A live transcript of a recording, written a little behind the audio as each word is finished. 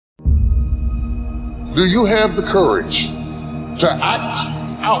Do you have the courage to act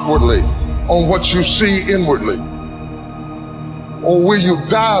outwardly on what you see inwardly? Or will you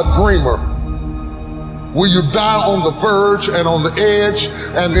die a dreamer? Will you die on the verge and on the edge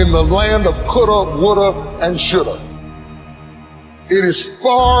and in the land of coulda, woulda, and shoulda? It is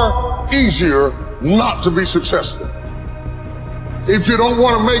far easier not to be successful. If you don't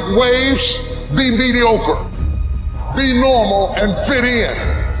want to make waves, be mediocre. Be normal and fit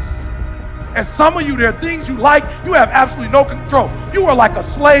in. And some of you, there are things you like, you have absolutely no control. You are like a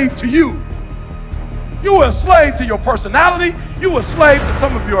slave to you. You are a slave to your personality. You are a slave to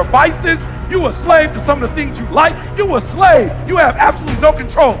some of your vices. You are a slave to some of the things you like. You are a slave. You have absolutely no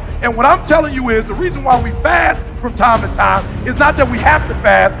control. And what I'm telling you is the reason why we fast from time to time is not that we have to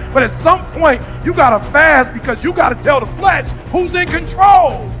fast, but at some point you gotta fast because you gotta tell the flesh who's in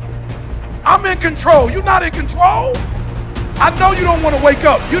control. I'm in control. You're not in control. I know you don't want to wake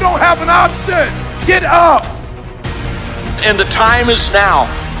up. You don't have an option. Get up. And the time is now.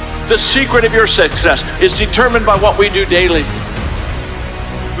 The secret of your success is determined by what we do daily.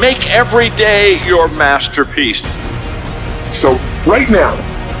 Make every day your masterpiece. So right now,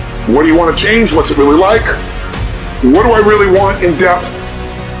 what do you want to change? What's it really like? What do I really want in depth?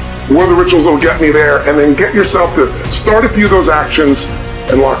 What are the rituals that will get me there? And then get yourself to start a few of those actions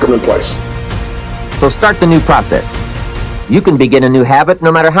and lock them in place. So start the new process. You can begin a new habit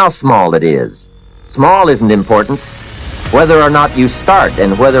no matter how small it is. Small isn't important. Whether or not you start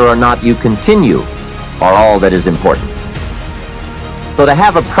and whether or not you continue are all that is important. So to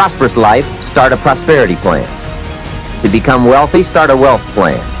have a prosperous life, start a prosperity plan. To become wealthy, start a wealth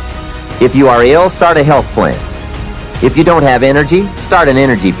plan. If you are ill, start a health plan. If you don't have energy, start an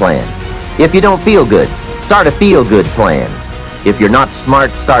energy plan. If you don't feel good, start a feel-good plan. If you're not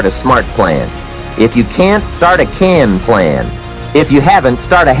smart, start a smart plan. If you can't, start a can plan. If you haven't,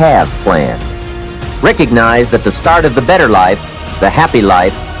 start a have plan. Recognize that the start of the better life, the happy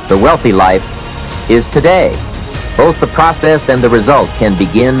life, the wealthy life is today. Both the process and the result can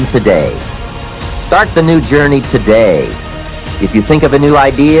begin today. Start the new journey today. If you think of a new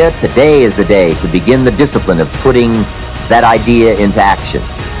idea, today is the day to begin the discipline of putting that idea into action.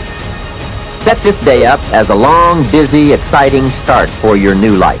 Set this day up as a long, busy, exciting start for your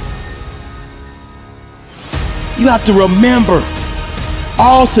new life. You have to remember,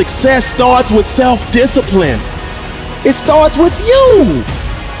 all success starts with self-discipline. It starts with you.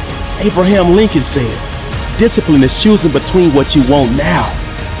 Abraham Lincoln said, discipline is choosing between what you want now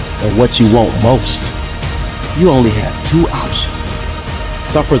and what you want most. You only have two options.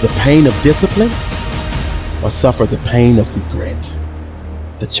 Suffer the pain of discipline or suffer the pain of regret.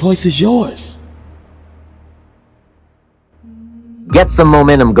 The choice is yours. Get some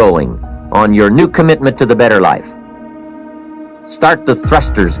momentum going on your new commitment to the better life. Start the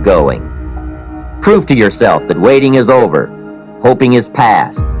thrusters going. Prove to yourself that waiting is over, hoping is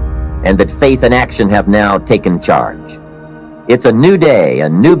past, and that faith and action have now taken charge. It's a new day, a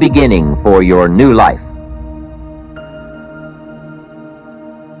new beginning for your new life.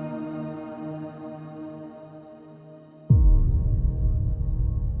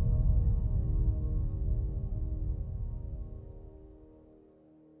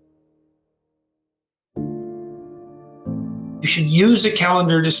 You should use a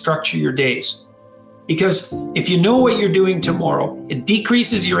calendar to structure your days, because if you know what you're doing tomorrow, it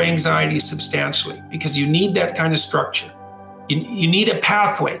decreases your anxiety substantially because you need that kind of structure. You need a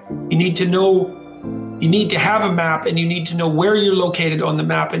pathway. You need to have a map, and you need to know where you're located on the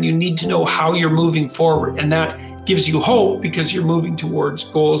map, and you need to know how you're moving forward. And that gives you hope because you're moving towards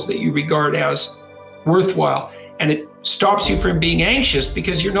goals that you regard as worthwhile. And it stops you from being anxious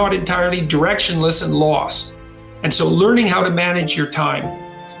because you're not entirely directionless and lost. And so learning how to manage your time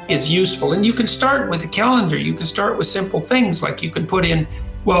is useful. And you can start with a calendar. You can start with simple things like you can put in,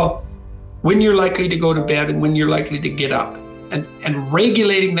 well, when you're likely to go to bed and when you're likely to get up. And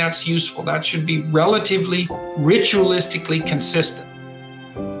regulating that's useful. That should be relatively ritualistically consistent.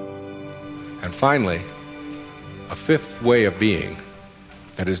 And finally, a fifth way of being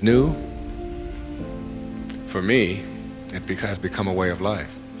that is new. For me, it has become a way of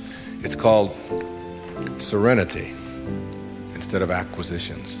life. It's called serenity instead of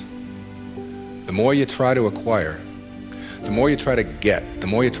acquisitions. The more you try to acquire, the more you try to get, the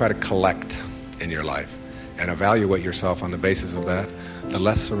more you try to collect in your life and evaluate yourself on the basis of that, the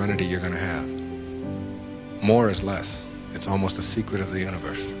less serenity you're going to have. More is less. It's almost a secret of the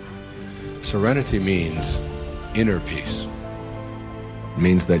universe. Serenity means inner peace. It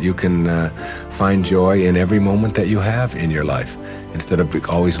means that you can find joy in every moment that you have in your life instead of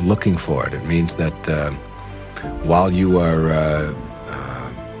always looking for it. It means that while you are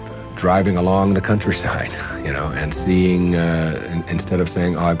driving along the countryside, and seeing, instead of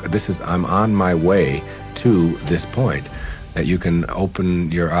saying, I'm on my way to this point, that you can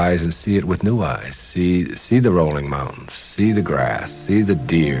open your eyes and see it with new eyes. See the rolling mountains, see the grass, see the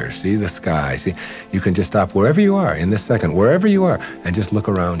deer, see the sky. You can just stop wherever you are in this second, wherever you are, and just look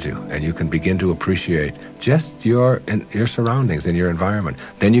around you, and you can begin to appreciate just your surroundings and your environment.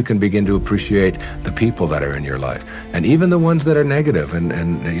 Then you can begin to appreciate the people that are in your life, and even the ones that are negative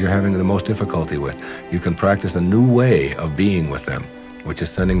and you're having the most difficulty with. You can practice a new way of being with them, which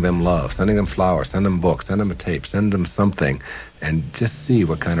is sending them love, sending them flowers, send them books, send them a tape, send them something, and just see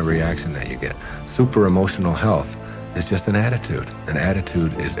what kind of reaction that you get. Super emotional health is just an attitude. An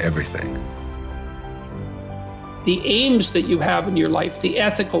attitude is everything. The aims that you have in your life, the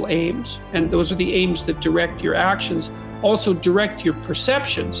ethical aims, and those are the aims that direct your actions, also direct your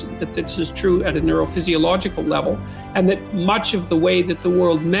perceptions, that this is true at a neurophysiological level, and that much of the way that the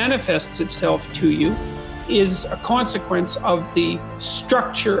world manifests itself to you is a consequence of the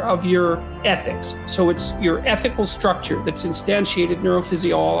structure of your ethics. So it's your ethical structure that's instantiated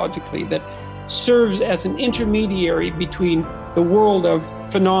neurophysiologically that serves as an intermediary between the world of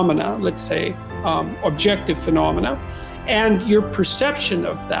phenomena, let's say objective phenomena, and your perception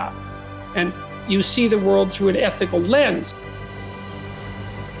of that. And you see the world through an ethical lens.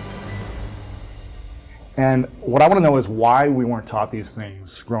 And what I want to know is why we weren't taught these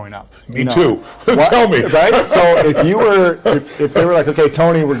things growing up. Me too. Tell me. Right? So if they were like, okay,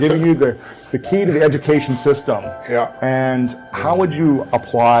 Tony, we're giving you the key to the education system. Yeah. And how would you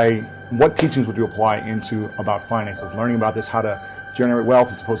apply, what teachings would you apply into about finances, learning about this, how to generate wealth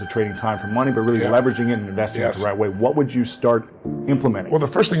as opposed to trading time for money, but really leveraging it and investing it the right way? What would you start implementing? Well, the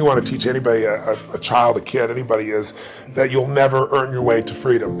first thing you want to teach anybody, a child, a kid, anybody, is that you'll never earn your way to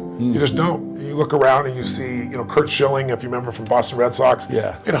freedom. You just don't. You look around and you see, Kurt Schilling, if you remember from Boston Red Sox, made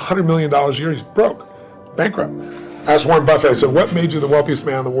 $100 million a year. He's broke, bankrupt. I asked Warren Buffett, I said, what made you the wealthiest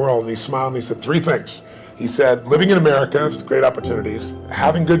man in the world? And he smiled and he said, 3 things. He said, living in America, great opportunities,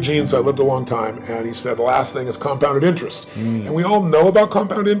 having good genes, so I lived a long time, and he said the last thing is compounded interest. And we all know about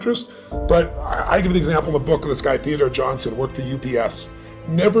compound interest, but I give the example in the book of this guy, Theodore Johnson, worked for UPS,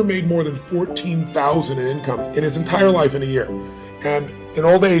 never made more than $14,000 in income in his entire life in a year. And in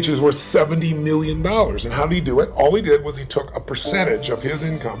old age, he was worth $70 million. And how did he do it? All he did was he took a percentage of his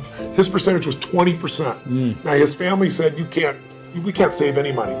income. His percentage was 20%. Now, his family said, we can't save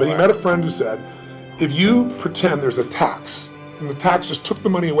any money. But he met a friend who said, if you pretend there's a tax, and the tax just took the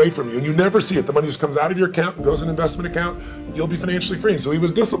money away from you, and you never see it, the money just comes out of your account and goes in an investment account, you'll be financially free. So he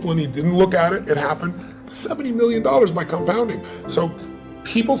was disciplined, he didn't look at it, it happened. $70 million by compounding. So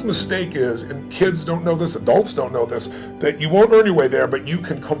people's mistake is, and kids don't know this, adults don't know this, that you won't earn your way there, but you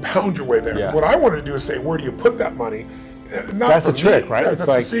can compound your way there. Yeah. What I wanted to do is say, where do you put that money? That's the trick, right? That's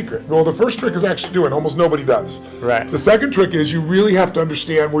the secret. Well, the first trick is actually doing. Almost nobody does. Right. The second trick is you really have to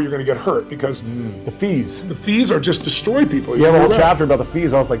understand where you're going to get hurt, because the fees. The fees are just destroy people. You have a whole chapter about the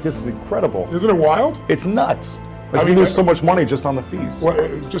fees. I was like, this is incredible. Isn't it wild? It's nuts. We lose so much money just on the fees. Well,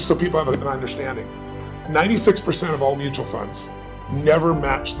 just so people have an understanding, 96% of all mutual funds never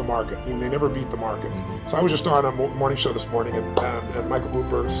match the market. I mean, they never beat the market. So I was just on a morning show this morning, and Michael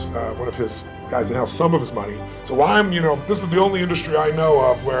Bloomberg's one of his guys in house some of his money. So this is the only industry I know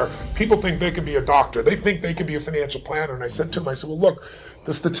of where people think they can be a doctor. They think they can be a financial planner. And I said to him, well, look,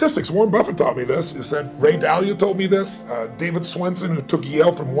 the statistics, Warren Buffett taught me this. He said, Ray Dalio told me this. David Swenson, who took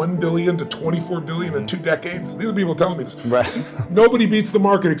Yale from $1 billion to $24 billion in 2 decades. These are people telling me this. Right. Nobody beats the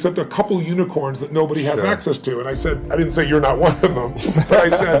market except a couple of unicorns that nobody has access to. And I said, I didn't say you're not one of them, but I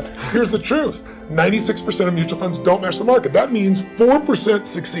said, here's the truth. 96% of mutual funds don't match the market. That means 4%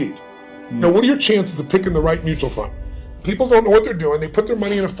 succeed. Now, what are your chances of picking the right mutual fund? People don't know what they're doing. They put their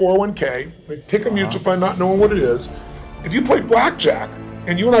money in a 401k. They pick a mutual fund not knowing what it is. If you play blackjack,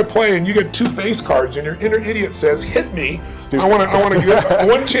 and you and I play, and you get 2 face cards, and your inner idiot says, hit me, I want to get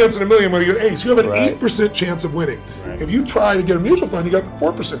 1 chance in a million when you get ace. You have an 8% chance of winning. Right. If you try to get a mutual fund, you got the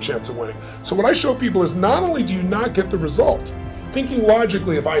 4% chance of winning. So what I show people is not only do you not get the result, thinking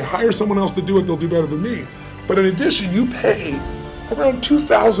logically, if I hire someone else to do it, they'll do better than me. But in addition, you pay around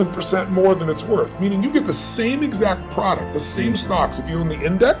 2,000% more than it's worth, meaning you get the same exact product, the same stocks. If you own the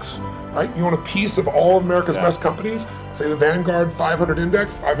index, right? You own a piece of all of America's best companies, say the Vanguard 500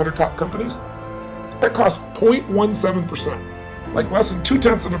 index, 500 top companies, that costs 0.17%, like less than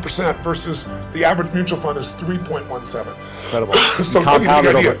 0.2% versus the average mutual fund is 3.17. Incredible. So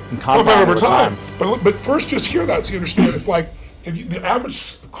compounded over time. But first, just hear that so you understand. It's like the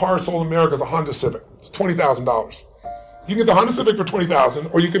average car sold in America is a Honda Civic. It's $20,000. You can get the Honda Civic for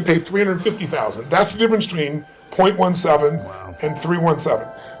 $20,000, or you can pay $350,000. That's the difference between 0.17 and 317.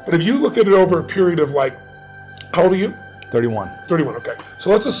 But if you look at it over a period of like, how old are you? 31. 31, okay. So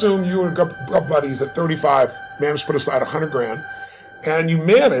let's assume you and a couple buddies at 35 managed to put aside 100 grand, and you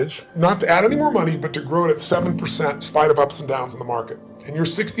manage not to add any more money, but to grow it at 7% in spite of ups and downs in the market. And you're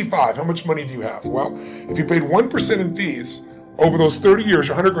 65, how much money do you have? Well, if you paid 1% in fees, over those 30 years,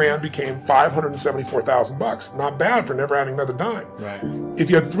 your 100 grand became $574,000. Not bad for never adding another dime. Right.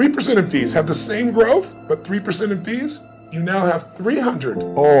 If you had 3% in fees, had the same growth, but 3% in fees, you now have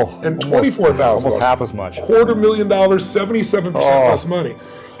 $324,000. Almost half as much. $250,000, 77% less money.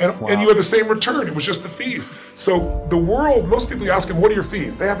 And you had the same return. It was just the fees. So the world, most people, you ask them, what are your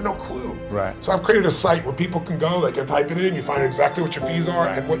fees? They have no clue. Right. So I've created a site where people can go, they can type it in, you find exactly what your fees are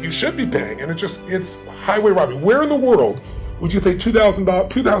and what you should be paying. And it's highway robbery. Where in the world would you pay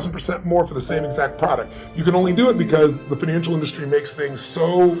 $2,000% more for the same exact product? You can only do it because the financial industry makes things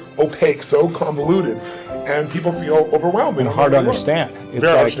so opaque, so convoluted, and people feel overwhelmed. And hard to understand. Very hard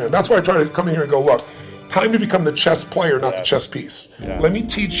to understand. That's why I try to come in here and go, look, time to become the chess player, not the chess piece. Yeah. Let me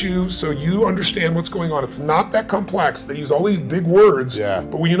teach you so you understand what's going on. It's not that complex. They use all these big words,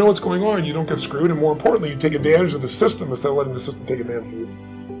 but when you know what's going on, you don't get screwed, and more importantly, you take advantage of the system instead of letting the system take advantage of you.